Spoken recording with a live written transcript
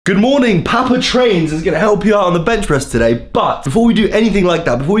Good morning, Papa Trains is going to help you out on the bench press today, but before we do anything like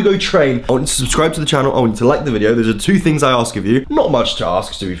that, before we go train, I want you to subscribe to the channel, I want you to like the video. Those are two things I ask of you. Not much to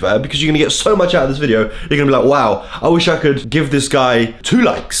ask, to be fair, because you're going to get so much out of this video, you're going to be like, wow, I wish I could give this guy 2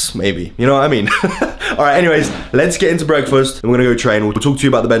 likes, maybe. You know what I mean? Alright, anyways, let's get into breakfast, and we're going to go train. We'll talk to you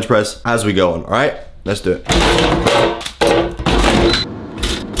about the bench press as we go on, alright? Let's do it.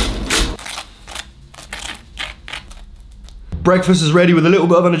 Breakfast is ready with a little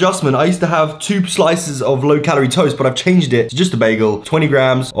bit of an adjustment. I used to have 2 slices of low-calorie toast, but I've changed it to just a bagel, 20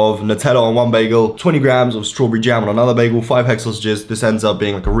 grams of Nutella on one bagel, 20 grams of strawberry jam on another bagel, 5 egg sausages. This ends up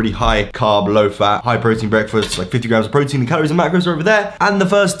being like a really high-carb, low-fat, high-protein breakfast, like 50 grams of protein. The calories and macros are over there. And the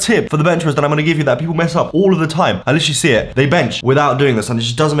first tip for the bench press that I'm gonna give you that people mess up all of the time. I literally see it. They bench without doing this, and it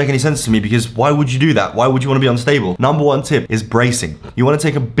just doesn't make any sense to me because why would you do that? Why would you wanna be unstable? Number 1 tip is bracing. You wanna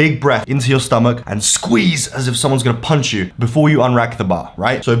take a big breath into your stomach and squeeze as if someone's gonna punch you before you unrack the bar,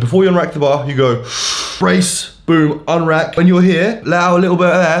 right? So before you unrack the bar, you go brace, boom, unrack. When you're here, let out a little bit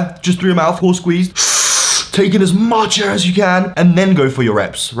of air, just through your mouth, core squeeze. Take in as much air as you can, and then go for your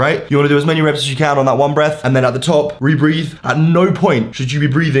reps, right? You wanna do as many reps as you can on that one breath, and then at the top, rebreathe. At no point should you be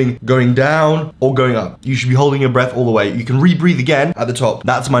breathing going down or going up. You should be holding your breath all the way. You can rebreathe again at the top.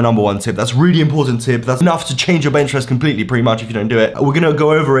 That's my number 1 tip. That's really important tip. That's enough to change your bench press completely, pretty much, if you don't do it. We're gonna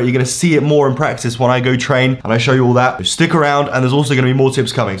go over it. You're gonna see it more in practice when I go train, and I show you all that. So stick around, and there's also gonna be more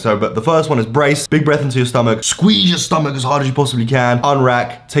tips coming. So, but the first one is brace, big breath into your stomach, squeeze your stomach as hard as you possibly can,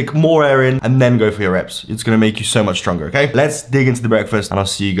 unrack, take more air in, and then go for your reps. It's gonna make you so much stronger, okay? Let's dig into the breakfast, and I'll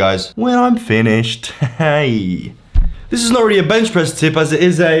see you guys when I'm finished. Hey. This is not really a bench press tip as it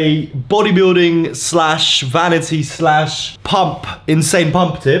is a bodybuilding slash vanity slash pump, insane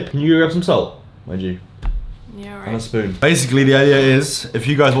pump tip. Can you grab some salt, my G? Yeah, right. And a spoon. Basically, the idea is, if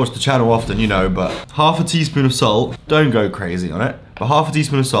you guys watch the channel often, you know, but half a teaspoon of salt, don't go crazy on it, but half a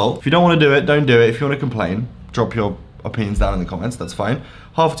teaspoon of salt. If you don't want to do it, don't do it. If you want to complain, drop your opinions down in the comments, that's fine.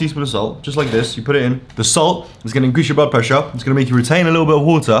 Half a teaspoon of salt, just like this, you put it in. The salt is gonna increase your blood pressure. It's gonna make you retain a little bit of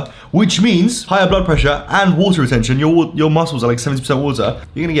water, which means higher blood pressure and water retention. Your muscles are like 70% water.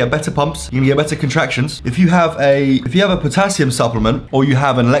 You're gonna get better pumps, you're gonna get better contractions. If you have a potassium supplement, or you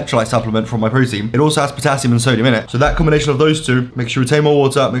have an electrolyte supplement from MyProtein, it also has potassium and sodium in it. So that combination of those two makes you retain more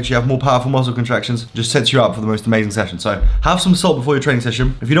water, makes you have more powerful muscle contractions, just sets you up for the most amazing session. So have some salt before your training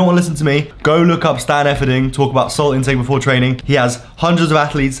session. If you don't want to listen to me, go look up Stan Efferding, talk about salt intake before training. He has hundreds of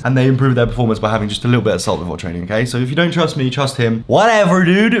athletes and they improve their performance by having just a little bit of salt before training, okay? So if you don't trust me, trust him. Whatever,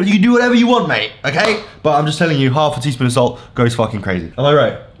 dude. You do whatever you want, mate, okay? But I'm just telling you, half a teaspoon of salt goes fucking crazy. Am I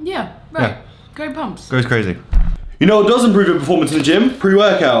right? Yeah, right. Yeah. Great pumps. Goes crazy. You know what does improve your performance in the gym?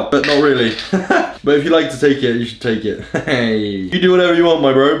 Pre-workout, but not really. But if you like to take it, you should take it. Hey. You do whatever you want,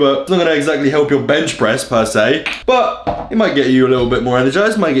 my bro, but it's not gonna exactly help your bench press per se. But it might get you a little bit more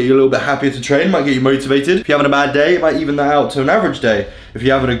energized, might get you a little bit happier to train, might get you motivated. If you're having a bad day, it might even that out to an average day. If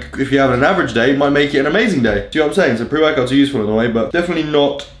you're having an average day, it might make it an amazing day. Do you know what I'm saying? So pre-workouts are useful in a way, but definitely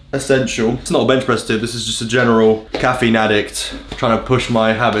not essential. It's not a bench press tip, this is just a general caffeine addict trying to push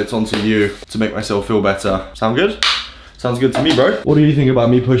my habits onto you to make myself feel better. Sound good? Sounds good to me, bro. What do you think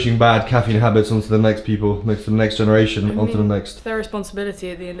about me pushing bad caffeine habits onto the next people, to the next generation, onto the next? It's their responsibility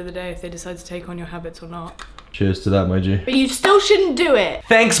at the end of the day if they decide to take on your habits or not. Cheers to that, my G. But you still shouldn't do it.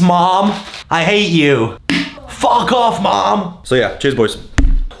 Thanks, Mom. I hate you. Fuck off, Mom. So yeah, cheers, boys.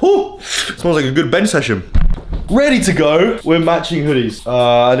 Whew. Smells like a good bench session. Ready to go. We're matching hoodies.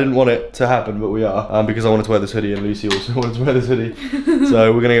 I didn't want it to happen, but we are. Because I wanted to wear this hoodie and Lucy also wanted to wear this hoodie.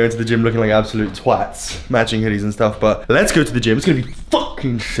 So we're gonna go into the gym looking like absolute twats, matching hoodies and stuff. But let's go to the gym. It's gonna be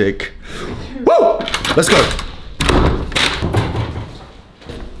fucking sick. Woo! Let's go.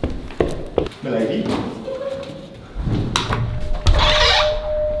 Milady.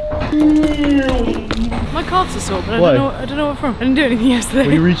 My calves are sore, but I don't know what from. I didn't do anything yesterday.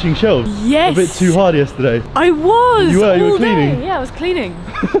 Were you reaching shelves? Yes. A bit too hard yesterday. I was. You were cleaning. Day. Yeah, I was cleaning.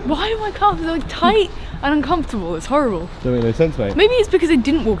 Why are my calves like tight and uncomfortable? It's horrible. Don't make no sense, mate. Maybe it's because I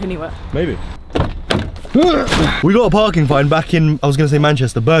didn't walk anywhere. Maybe. We got a parking fine back in, I was gonna say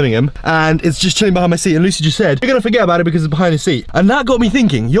Manchester, Birmingham, and it's just chilling behind my seat, and Lucy just said, you're gonna forget about it because it's behind the seat. And that got me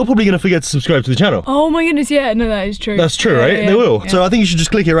thinking, you're probably gonna forget to subscribe to the channel. Oh my goodness, yeah, no, that is true. That's true, right? Yeah. They will. Yeah. So I think you should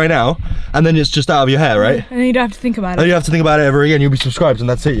just click it right now, and then it's just out of your hair, right? And then you don't have to think about it. And you don't have to think about it ever again, you'll be subscribed, and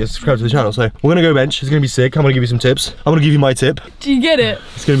that's it, you're subscribed to the channel. So we're gonna go bench, it's gonna be sick, I'm gonna give you some tips. I'm gonna give you my tip. Do you get it?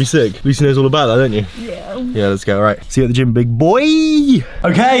 It's gonna be sick. Lucy knows all about that, don't you? Yeah. Yeah, let's go, all right. See you at the gym, big boy.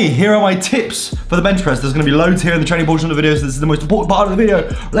 Okay, here are my tips for the bench press. There's gonna be loads here in the training portion of the video, so this is the most important part of the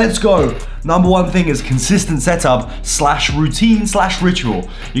video. Let's go. Number one thing is consistent setup / routine / ritual.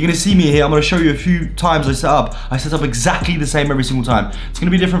 You're gonna see me here, I'm gonna show you a few times I set up. I set up exactly the same every single time. It's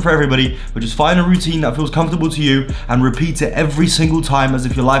gonna be different for everybody, but just find a routine that feels comfortable to you and repeat it every single time as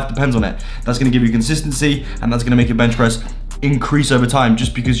if your life depends on it. That's gonna give you consistency, and that's gonna make your bench press increase over time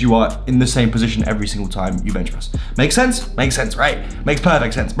just because you are in the same position every single time you bench press. Make sense? Makes sense, right? Makes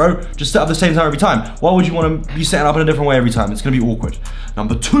perfect sense, bro. Just set up the same time every time. Why would you want to be setting up in a different way every time? It's gonna be awkward.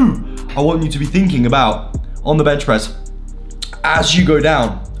 Number two, I want you to be thinking about, on the bench press, as you go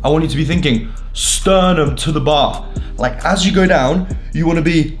down, I want you to be thinking sternum to the bar. Like as you go down, you want to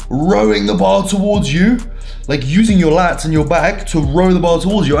be rowing the bar towards you, like using your lats and your back to row the bar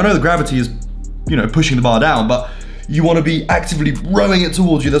towards you. I know the gravity is, you know, pushing the bar down, but you want to be actively rowing it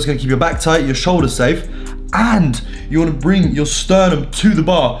towards you. That's going to keep your back tight, your shoulders safe, and you want to bring your sternum to the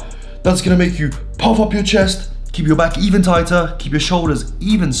bar. That's going to make you puff up your chest, keep your back even tighter, keep your shoulders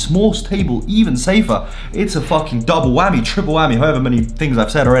even more stable, even safer. It's a fucking double whammy, triple whammy, however many things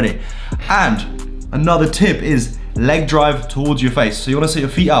I've said already. And another tip is leg drive towards your face. So you want to set your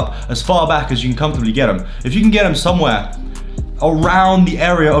feet up as far back as you can comfortably get them. If you can get them somewhere around the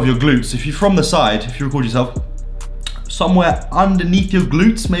area of your glutes, if you're from the side, if you record yourself, somewhere underneath your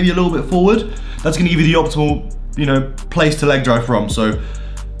glutes, maybe a little bit forward, that's gonna give you the optimal, you know, place to leg drive from. So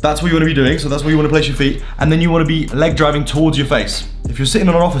that's what you wanna be doing. So that's where you wanna place your feet. And then you wanna be leg driving towards your face. If you're sitting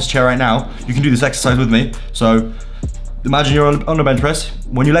on an office chair right now, you can do this exercise with me. So imagine you're on a bench press.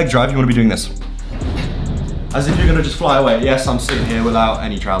 When you leg drive, you wanna be doing this. As if you're gonna just fly away. Yes, I'm sitting here without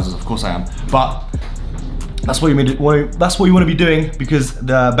any trousers, of course I am. But that's what you want to be doing, because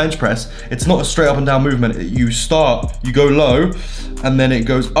the bench press, it's not a straight up and down movement. You start, you go low, and then it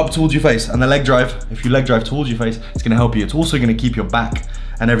goes up towards your face. And the leg drive, if you leg drive towards your face, it's going to help you. It's also going to keep your back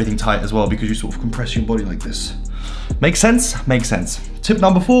and everything tight as well, because you sort of compress your body like this. Make sense? Makes sense. Tip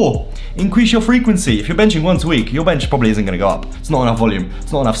number 4, increase your frequency. If you're benching once a week, your bench probably isn't going to go up. It's not enough volume.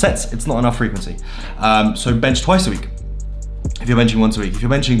 It's not enough sets. It's not enough frequency. So bench twice a week. If you're benching once a week. If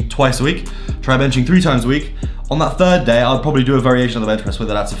you're benching twice a week, try benching 3 times a week. On that third day, I'll probably do a variation of the bench press,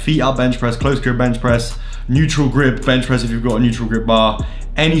 whether that's a feet up bench press, close grip bench press, neutral grip bench press if you've got a neutral grip bar,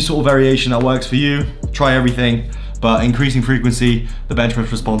 any sort of variation that works for you. Try everything, but increasing frequency, the bench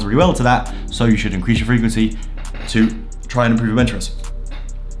press responds really well to that, so you should increase your frequency to try and improve your bench press.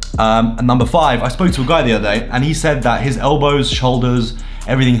 And number 5, I spoke to a guy the other day, and he said that his elbows, shoulders,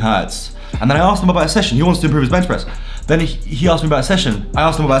 everything hurts. And then I asked him about a session. He wants to improve his bench press. Then he asked me about a session. I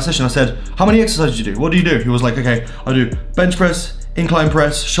asked him about a session. I said, how many exercises do you do? What do you do? He was like, okay, I do bench press, incline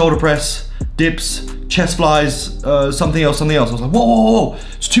press, shoulder press, dips, chest flies, something else. I was like, whoa.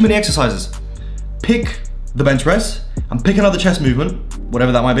 It's too many exercises. Pick the bench press and pick another chest movement,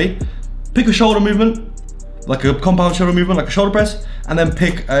 whatever that might be. Pick a shoulder movement, like a compound shoulder movement, like a shoulder press, and then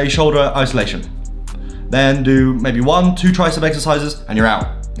pick a shoulder isolation. Then do maybe 1, 2 tricep exercises and you're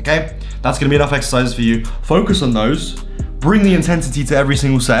out, okay? That's gonna be enough exercises for you. Focus on those, bring the intensity to every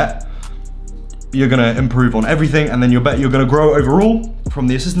single set. You're gonna improve on everything, and then you're gonna grow overall from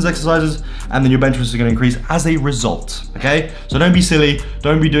the assistance exercises, and then your bench press is gonna increase as a result, okay? So don't be silly,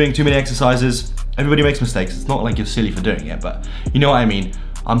 don't be doing too many exercises. Everybody makes mistakes. It's not like you're silly for doing it, but you know what I mean.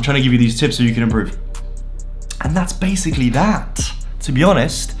 I'm trying to give you these tips so you can improve. And that's basically that, to be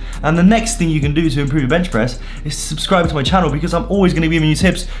honest. And the next thing you can do to improve your bench press is to subscribe to my channel, because I'm always gonna be giving you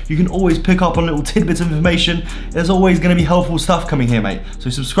tips. You can always pick up on little tidbits of information. There's always gonna be helpful stuff coming here, mate.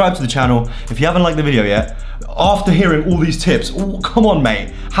 So subscribe to the channel. If you haven't liked the video yet, after hearing all these tips, oh, come on,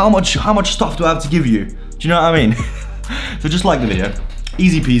 mate. How much stuff do I have to give you? Do you know what I mean? So just like the video,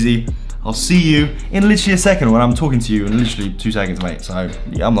 easy peasy. I'll see you in literally a second when I'm talking to you in literally 2 seconds, mate. So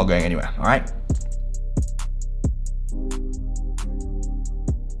yeah, I'm not going anywhere, all right?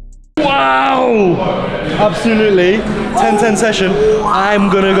 Wow! Absolutely. 10-10 session. I'm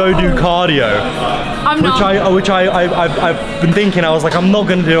gonna go do cardio. Which I've been thinking. I was like, I'm not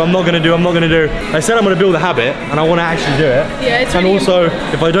gonna do. I said I'm gonna build a habit, and I want to actually do it. Yeah, it's and really also,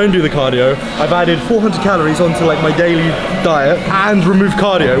 if I don't do the cardio, I've added 400 calories onto like my daily diet and removed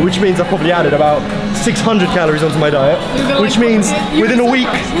cardio, which means I've probably added about 600 calories onto my diet. Which means within a week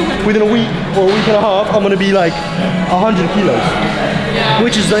or a week and a half, I'm gonna be like 100 kilos. Yeah.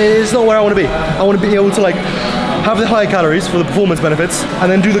 Which is, it's not where I want to be. I want to be able to like have the higher calories for the performance benefits, and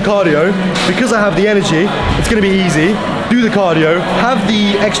then do the cardio. Because I have the energy, it's going to be easy. Do the cardio, have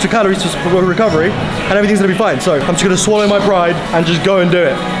the extra calories for recovery, and everything's going to be fine. So I'm just going to swallow my pride and just go and do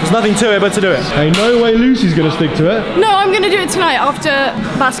it. There's nothing to it but to do it. Hey, no way Lucy's going to stick to it. No, I'm going to do it tonight after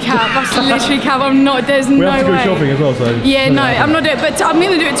that's cap. That's literally cap. I'm not, there's no way. We have to go shopping as well, so. Yeah, no, I'm not doing it, but I'm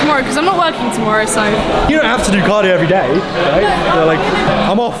going to do it tomorrow because I'm not working tomorrow, so. You don't have to do cardio every day, right? No, like,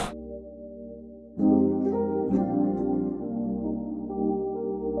 I'm off.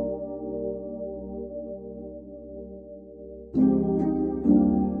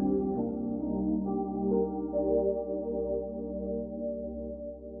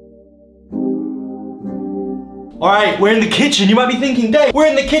 All right, we're in the kitchen. You might be thinking, Dave, we're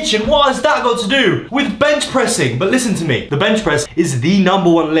in the kitchen. What has that got to do with bench pressing? But listen to me. The bench press is the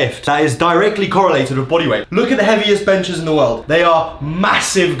 #1 lift that is directly correlated with body weight. Look at the heaviest benchers in the world. They are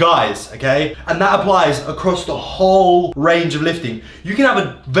massive guys, okay? And that applies across the whole range of lifting. You can have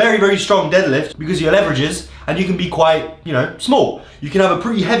a very, very strong deadlift because of your leverages, and you can be quite, you know, small. You can have a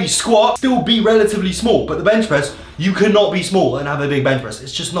pretty heavy squat, still be relatively small, but the bench press, you cannot be small and have a big bench press.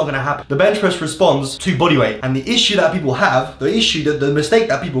 It's just not gonna happen. The bench press responds to body weight, and the issue that people have, the mistake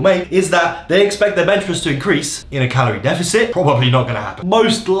that people make is that they expect their bench press to increase in a calorie deficit. Probably not gonna happen.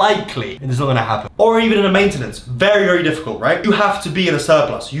 Most likely, it's not gonna happen. Or even in a maintenance, very, very difficult, right? You have to be in a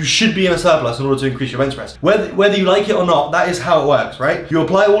surplus. You should be in a surplus in order to increase your bench press. Whether you like it or not, that is how it works, right? You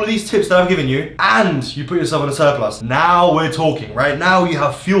apply all of these tips that I've given you, and you put yourself in a surplus. Now we're talking, right? Now you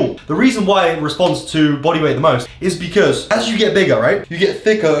have fuel. The reason why it responds to body weight the most is because as you get bigger, right? You get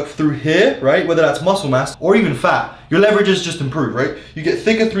thicker through here, right? Whether that's muscle mass or even fat. Your leverages just improve, right? You get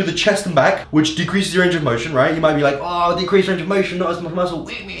thicker through the chest and back, which decreases your range of motion, right? You might be like, oh, decreased range of motion, not as much muscle.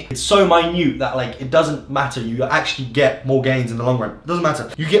 It's so minute that like, it doesn't matter. You actually get more gains in the long run. It doesn't matter.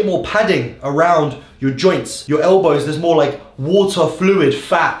 You get more padding around your joints, your elbows. There's more like water, fluid,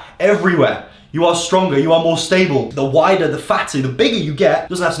 fat everywhere. You are stronger, you are more stable. The wider, the fatter, the bigger you get, it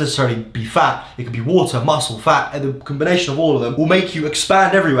doesn't have to necessarily be fat. It could be water, muscle, fat, and the combination of all of them will make you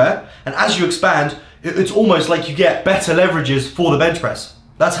expand everywhere. And as you expand, it's almost like you get better leverages for the bench press.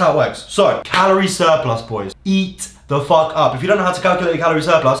 That's how it works. So, calorie surplus, boys. Eat the fuck up. If you don't know how to calculate a calorie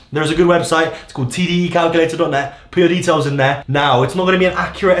surplus, there's a good website. It's called tdecalculator.net. Put your details in there. Now, it's not gonna be an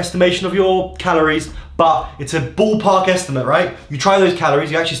accurate estimation of your calories, but it's a ballpark estimate, right? You try those calories,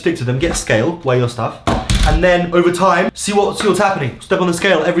 you actually stick to them, get a scale, weigh your stuff, and then over time, see what's happening. Step on the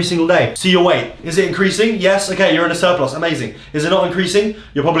scale every single day. See your weight. Is it increasing? Yes, okay, you're in a surplus, amazing. Is it not increasing?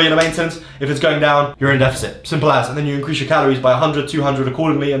 You're probably in a maintenance. If it's going down, you're in deficit. Simple as. And then you increase your calories by 100, 200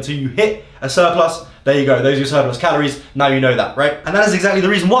 accordingly until you hit a surplus. There you go, those are your surplus calories. Now you know that, right? And that is exactly the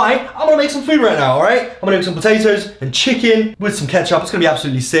reason why I'm gonna make some food right now, all right? I'm gonna make some potatoes and chicken with some ketchup. It's gonna be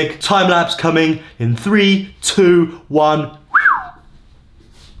absolutely sick. Time lapse coming in 3, 2, 1.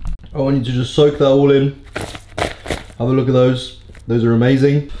 I want you to just soak that all in. Have a look at those. Those are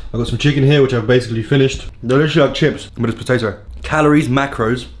amazing. I've got some chicken here, which I've basically finished. They're literally like chips, but it's potato. Calories,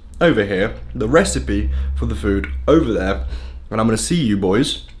 macros, over here. The recipe for the food over there. And I'm gonna see you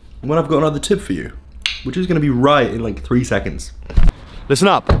boys when I've got another tip for you, which is gonna be right in like 3 seconds. Listen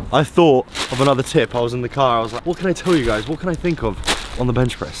up, I thought of another tip. I was in the car, I was like, what can I tell you guys? What can I think of on the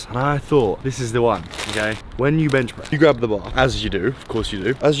bench press? And I thought, this is the one, okay? When you bench press, you grab the bar, as you do, of course you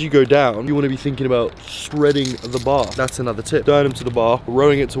do. As you go down, you wanna be thinking about spreading the bar. That's another tip. Sternum to the bar,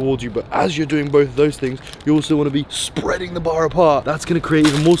 rowing it towards you, but as you're doing both of those things, you also wanna be spreading the bar apart. That's gonna create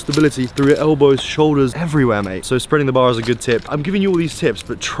even more stability through your elbows, shoulders, everywhere, mate. So spreading the bar is a good tip. I'm giving you all these tips,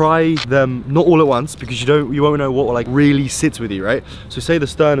 but try them not all at once because you won't know what like really sits with you, right? So say the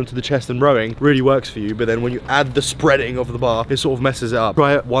sternum to the chest and rowing really works for you, but then when you add the spreading of the bar, it sort of messes it up.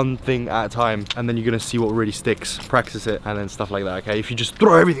 Try it one thing at a time, and then you're gonna see what really sticks. Practice it, and then stuff like that, okay? If you just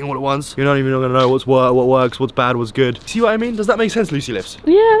throw everything all at once, you're not even gonna know what works, what's bad, what's good. See what I mean? Does that make sense, Lucy Lifts?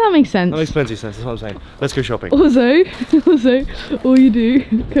 Yeah, that makes sense. That makes plenty of sense, that's what I'm saying. Let's go shopping. Also, all you do,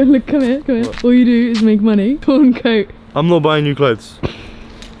 come here. What? All you do is make money. Torn coat. I'm not buying new clothes.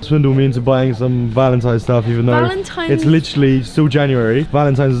 Swindle me into buying some Valentine's stuff, even though it's literally still January.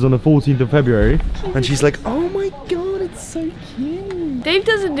 Valentine's is on the 14th of February. And she's like, oh my God, it's so cute. Dave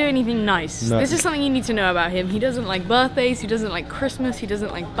doesn't do anything nice. No. This is something you need to know about him. He doesn't like birthdays, he doesn't like Christmas, he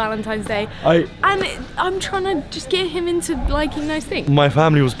doesn't like Valentine's Day. I'm trying to just get him into liking nice things. My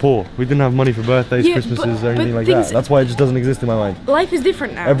family was poor. We didn't have money for birthdays, Christmases, or anything like that. That's why it just doesn't exist in my mind. Life is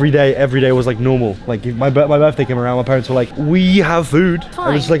different now. Every day was like normal. Like if my birthday came around, my parents were like, we have food. Fine.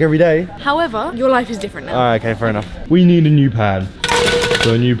 And it's like every day. However, your life is different now. Alright, okay, fair enough. We need a new pan.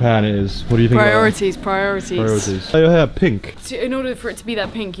 So a new pan is, what do you think? Priorities. Oh, your hair pink. So in order for it to be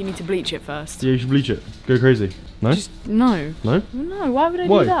that pink, you need to bleach it first. Yeah, you should bleach it. Go crazy. No? No. No? No, why would I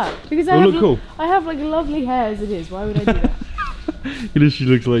do that? Because I have like lovely hair as it is. Why would I do that? It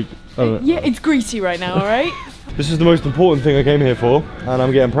literally looks like, I don't know. Yeah, it's greasy right now, alright? This is the most important thing I came here for, and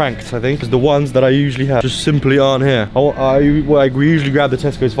I'm getting pranked, I think, because the ones that I usually have just simply aren't here. We usually grab the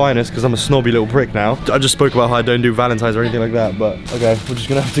Tesco's Finest because I'm a snobby little prick now. I just spoke about how I don't do Valentine's or anything like that, but okay, we're just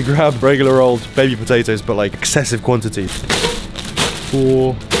gonna have to grab regular old baby potatoes, but like excessive quantities.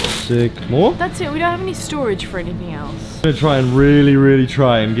 4, 6 more. That's it, we don't have any storage for anything else. I'm gonna try and really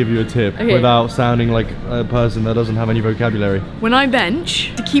try and give you a tip without sounding like a person that doesn't have any vocabulary. When I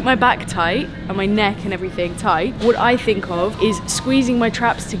bench, to keep my back tight and my neck and everything tight, what I think of is squeezing my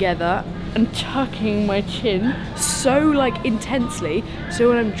traps together and tucking my chin so like intensely, so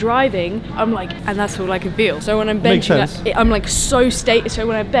when I'm driving I'm like, and that's all I can feel. So when I'm benching I'm like so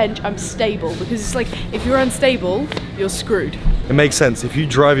when I bench I'm stable, because it's like if you're unstable you're screwed. It makes sense. If you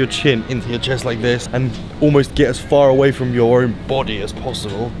drive your chin into your chest like this and almost get as far away from your own body as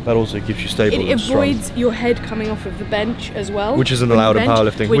possible, that also keeps you stable. It avoids your head coming off of the bench as well. Which isn't allowed in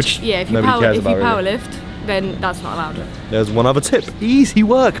powerlifting, which yeah, if you nobody cares about. Powerlift, then that's not allowed. There's one other tip. Easy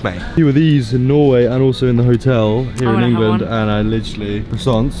work, mate. Here with these in Norway and also in the hotel here in England, and I literally,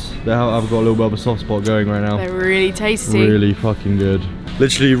 croissants, I've got a little bit of a soft spot going right now. They're really tasty. Really fucking good.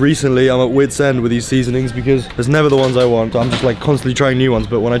 Literally recently I'm at wit's end with these seasonings because there's never the ones I want. So I'm just like constantly trying new ones,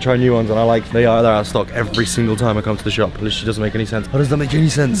 but when I try new ones and I like, they're out of stock every single time I come to the shop. It literally doesn't make any sense. How does that make any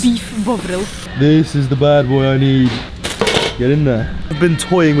sense? Beef bovril. This is the bad boy I need. Get in there. I've been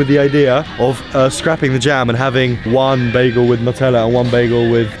toying with the idea of scrapping the jam and having one bagel with Nutella and one bagel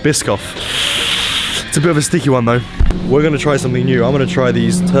with Biscoff. It's a bit of a sticky one though. We're gonna try something new. I'm gonna try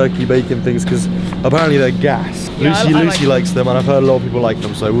these turkey bacon things because apparently they're gas. Yeah, Lucy likes them, and I've heard a lot of people like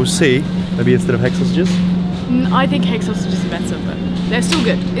them, so we'll see. Maybe instead of egg sausages? I think egg sausages are better, but they're still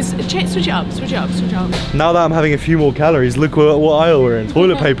good. Switch it up, switch it up, switch it up. Now that I'm having a few more calories, look what aisle we're in.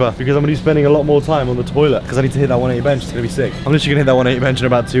 Toilet paper, because I'm gonna be spending a lot more time on the toilet because I need to hit that 180 bench. It's gonna be sick. I'm literally gonna hit that 180 bench in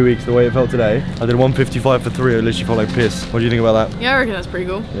about 2 weeks the way it felt today. I did 155 for 3, I literally felt like piss. What do you think about that? Yeah, I reckon that's pretty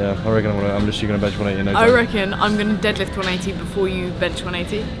cool. Yeah, I reckon I'm literally gonna bench 180 in no time. I reckon I'm gonna deadlift 180 before you bench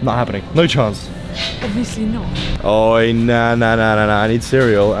 180. Not happening. No chance. Obviously not. Oh, nah. I need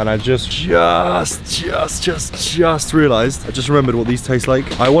cereal, and I just realized. I just remembered what these taste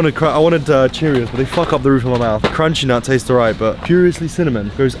like. I wanted Cheerios, but they fuck up the roof of my mouth. Crunchy Nut tastes alright, but Curiously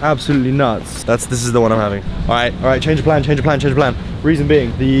Cinnamon goes absolutely nuts. This is the one I'm having. All right. Change of plan. Reason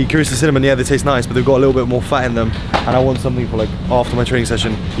being, the Curiously Cinnamon, yeah, they taste nice, but they've got a little bit more fat in them, and I want something for like after my training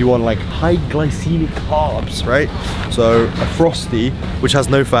session. You want like high glycemic carbs, right? So a Frosty, which has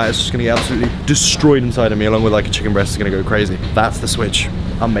no fat, is just gonna get absolutely destroyed inside of me, along with like a chicken breast, is gonna go crazy. That's the switch.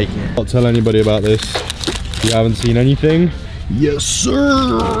 I'm making it. Don't tell anybody about this. You haven't seen anything? Yes,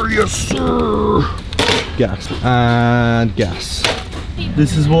 sir. Yes, sir. Gas and gas.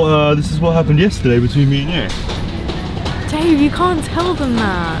 This is what happened yesterday between me and you. Dave, you can't tell them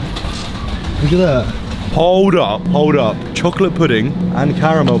that. Look at that. Hold up. Chocolate pudding and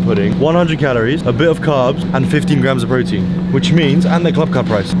caramel pudding, 100 calories, a bit of carbs, and 15 grams of protein. Which means, and their club card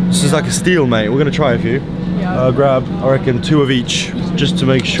price. This is like a steal, mate. We're gonna try a few. Yeah. Grab, I reckon, 2 of each, just to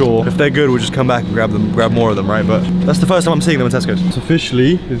make sure. If they're good, we'll just come back and grab more of them, right? But that's the first time I'm seeing them in Tesco's. It's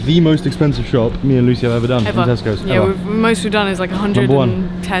officially the most expensive shop me and Lucy have ever done in Tesco's. Yeah, most we've done is like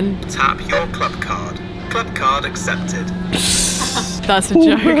 110. Tap your club card. Club card accepted. That's a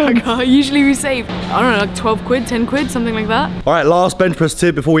joke. Usually we save, I don't know, like 12 quid, 10 quid, something like that. All right, last bench press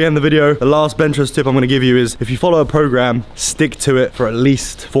tip before we end the video. The last bench press tip I'm gonna give you is, if you follow a program, stick to it for at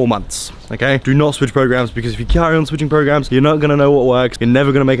least 4 months. Okay? Do not switch programs, because if you carry on switching programs, you're not gonna know what works. You're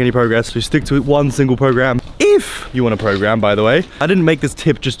never gonna make any progress. So stick to one single program. If you want a program, by the way, I didn't make this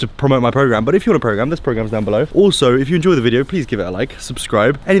tip just to promote my program, but if you want a program, this program's down below. Also, if you enjoy the video, please give it a like,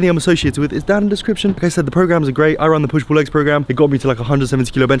 subscribe. Anything I'm associated with is down in the description. Like I said, the programs are great. I run the push-pull legs program. It got me to like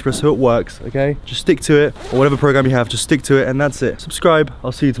 170 kilo bench press, so it works, okay? Just stick to it, or whatever program you have, just stick to it, and that's it. Subscribe.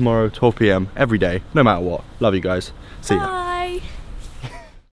 I'll see you tomorrow, 12 PM, every day, no matter what. Love you guys. See ya.